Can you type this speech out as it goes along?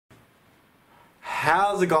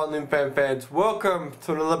How's it going, fans? Welcome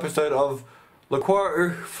to another episode of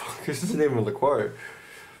LaQuo. Fuck, this isn't even LaQuo.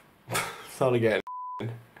 Start again.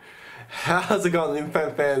 How's it going,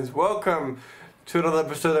 fans? Welcome to another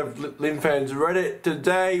episode of Fans Reddit.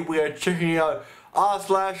 Today we are checking out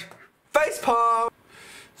r/facepam.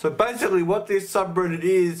 So basically, what this subreddit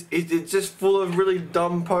is it's just full of really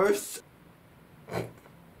dumb posts.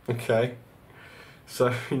 Okay.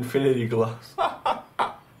 So infinity glass.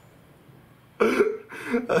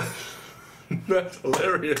 That's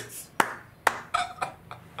hilarious.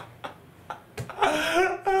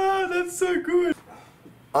 That's so good.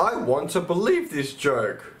 I want to believe this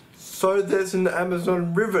joke. So there's an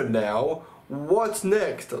Amazon River now. What's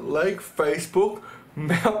next? Lake, Facebook,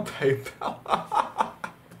 Mount PayPal.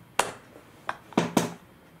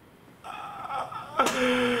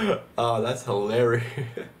 Oh, that's hilarious.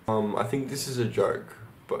 I think this is a joke,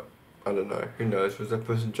 but I don't know. Who knows? Was that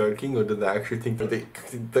person joking, or did they actually think that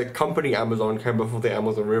the company Amazon came before the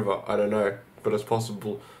Amazon River? I don't know, but it's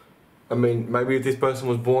possible. I mean, maybe if this person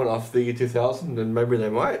was born after the year 2000, then maybe they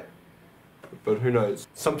might. But who knows?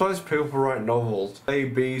 Sometimes people write novels. They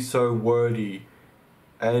be so wordy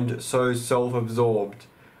and so self-absorbed.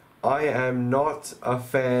 I am not a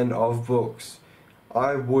fan of books.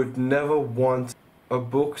 I would never want a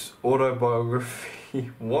book's autobiography.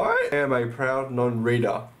 Why? I am a proud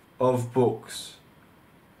non-reader of books.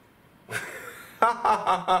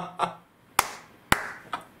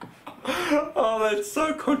 Oh, that's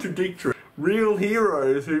so contradictory. Real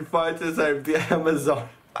heroes who fight to save the Amazon.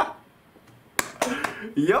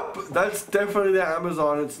 Yup, that's definitely the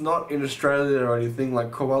Amazon. It's not in Australia or anything.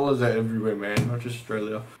 Like, koalas are everywhere, man, not just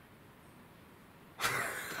Australia.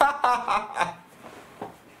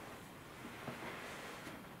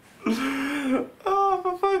 Oh,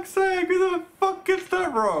 for fuck's sake, who the fuck gets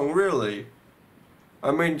that wrong, really?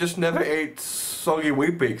 I mean, just never eat soggy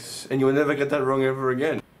Weet-Bix and you'll never get that wrong ever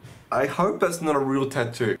again. I hope that's not a real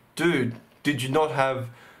tattoo. Dude, did you not have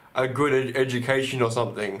a good education or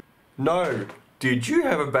something? No. Did you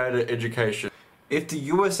have a bad education? If the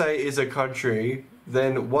USA is a country,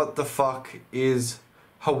 then what the fuck is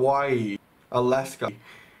Hawaii, Alaska?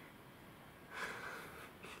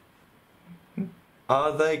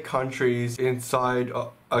 Are they countries inside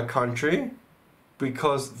a country?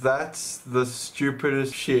 Because that's the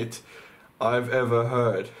stupidest shit I've ever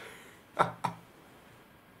heard.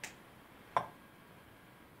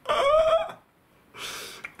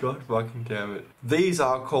 God fucking damn it. These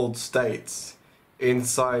are called states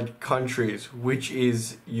inside countries, which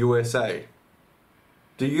is USA.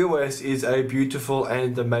 The US is a beautiful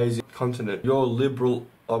and amazing continent. Your liberal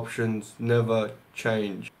options never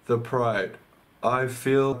change. The pride. I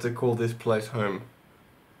feel to call this place home.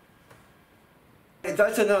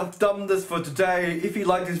 That's enough dumbness for today. If you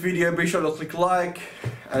like this video, be sure to click like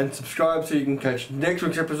and subscribe so you can catch next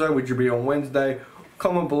week's episode, which will be on Wednesday.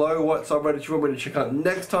 Comment below what subreddit you want me to check out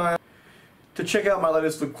next time. To check out my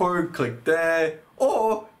latest LaQuo, click there.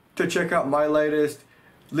 Or to check out my latest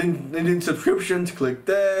LinkedIn subscriptions, click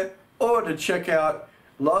there. Or to check out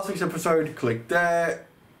last week's episode, click there.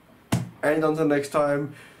 And until next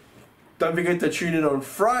time, don't forget to tune in on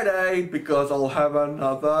Friday because I'll have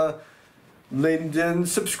another LinkedIn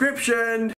subscription.